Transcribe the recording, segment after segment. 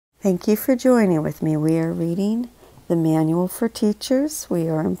Thank you for joining with me. We are reading the Manual for Teachers. We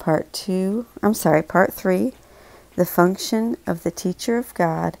are in part 3, the function of the teacher of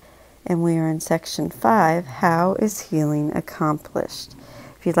God, and we are in section 5, how is healing accomplished?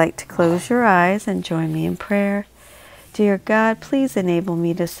 If you'd like to close your eyes and join me in prayer. Dear God, please enable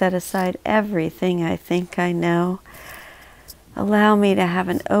me to set aside everything I think I know. Allow me to have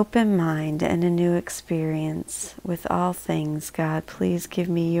an open mind and a new experience with all things. God, please give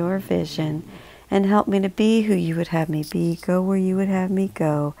me your vision and help me to be who you would have me be, go where you would have me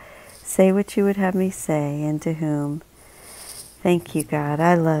go, say what you would have me say, and to whom. Thank you, God.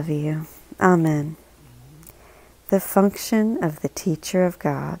 I love you. Amen. The function of the teacher of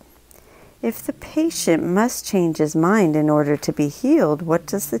God. If the patient must change his mind in order to be healed, what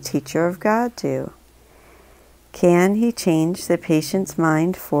does the teacher of God do? Can he change the patient's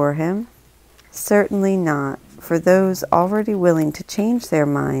mind for him? Certainly not. For those already willing to change their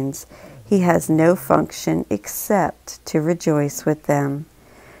minds, he has no function except to rejoice with them,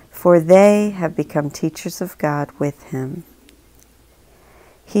 for they have become teachers of God with him.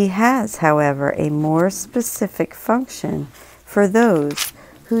 He has, however, a more specific function for those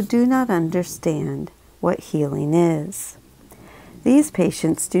who do not understand what healing is. These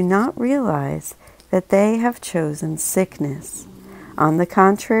patients do not realize that they have chosen sickness. On the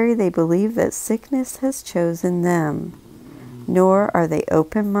contrary, they believe that sickness has chosen them. Nor are they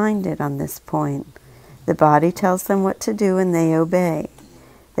open-minded on this point. The body tells them what to do and they obey.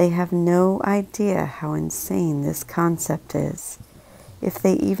 They have no idea how insane this concept is. If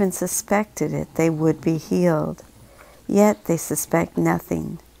they even suspected it, they would be healed. Yet they suspect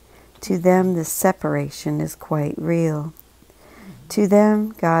nothing. To them, this separation is quite real. To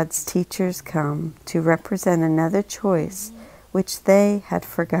them, God's teachers come to represent another choice which they had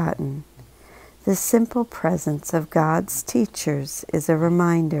forgotten. The simple presence of God's teachers is a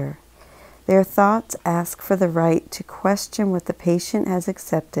reminder. Their thoughts ask for the right to question what the patient has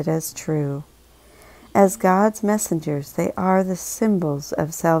accepted as true. As God's messengers, they are the symbols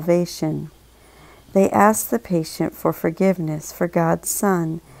of salvation. They ask the patient for forgiveness for God's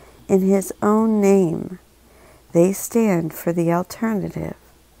Son in His own name. They stand for the alternative.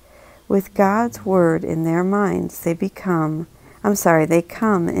 With God's word in their minds, they come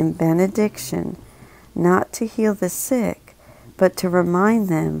in benediction, not to heal the sick, but to remind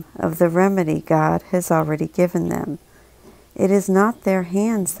them of the remedy God has already given them. It is not their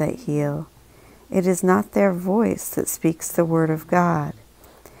hands that heal. It is not their voice that speaks the word of God.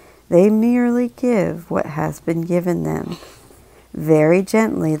 They merely give what has been given them. Very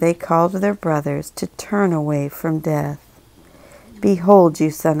gently they call to their brothers to turn away from death. Behold, you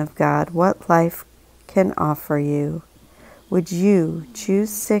Son of God, what life can offer you. Would you choose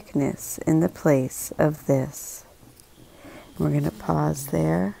sickness in the place of this? We're going to pause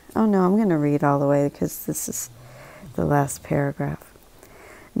there. Oh no, I'm going to read all the way because this is the last paragraph.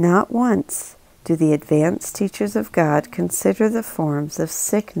 Not once do the advanced teachers of God consider the forms of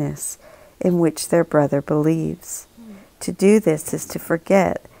sickness in which their brother believes. To do this is to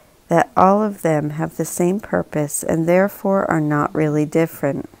forget that all of them have the same purpose and therefore are not really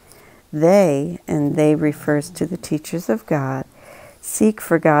different. They, and they refers to the teachers of God, seek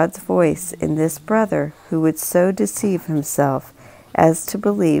for God's voice in this brother who would so deceive himself as to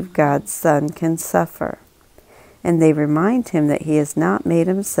believe God's Son can suffer. And they remind him that he is not made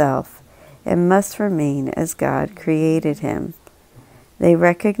himself and must remain as God created him. They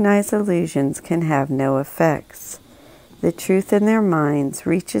recognize illusions can have no effects. The truth in their minds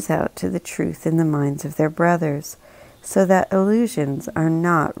reaches out to the truth in the minds of their brothers, so that illusions are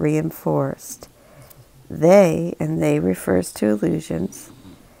not reinforced. They, and they refers to illusions,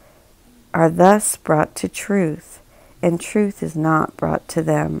 are thus brought to truth, and truth is not brought to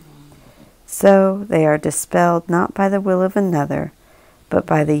them. So they are dispelled not by the will of another, but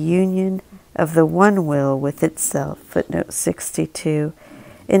by the union of the one will with itself. Footnote 62.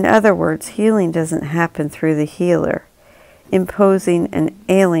 In other words, healing doesn't happen through the healer, imposing an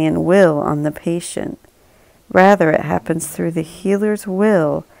alien will on the patient. Rather, it happens through the healer's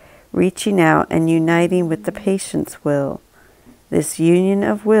will, reaching out and uniting with the patient's will. This union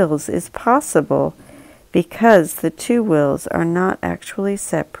of wills is possible because the two wills are not actually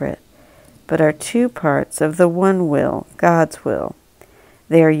separate, but are two parts of the one will, God's will.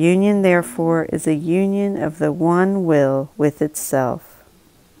 Their union, therefore, is a union of the one will with itself.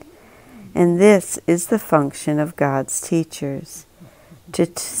 And this is the function of God's teachers,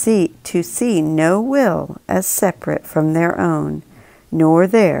 to see no will as separate from their own, nor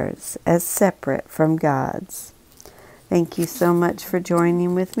theirs as separate from God's. Thank you so much for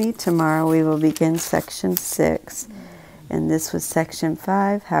joining with me. Tomorrow we will begin section 6. And this was Section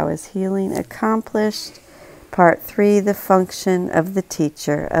 5, How is Healing Accomplished? Part 3, The Function of the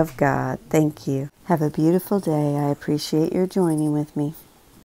Teacher of God. Thank you. Have a beautiful day. I appreciate your joining with me.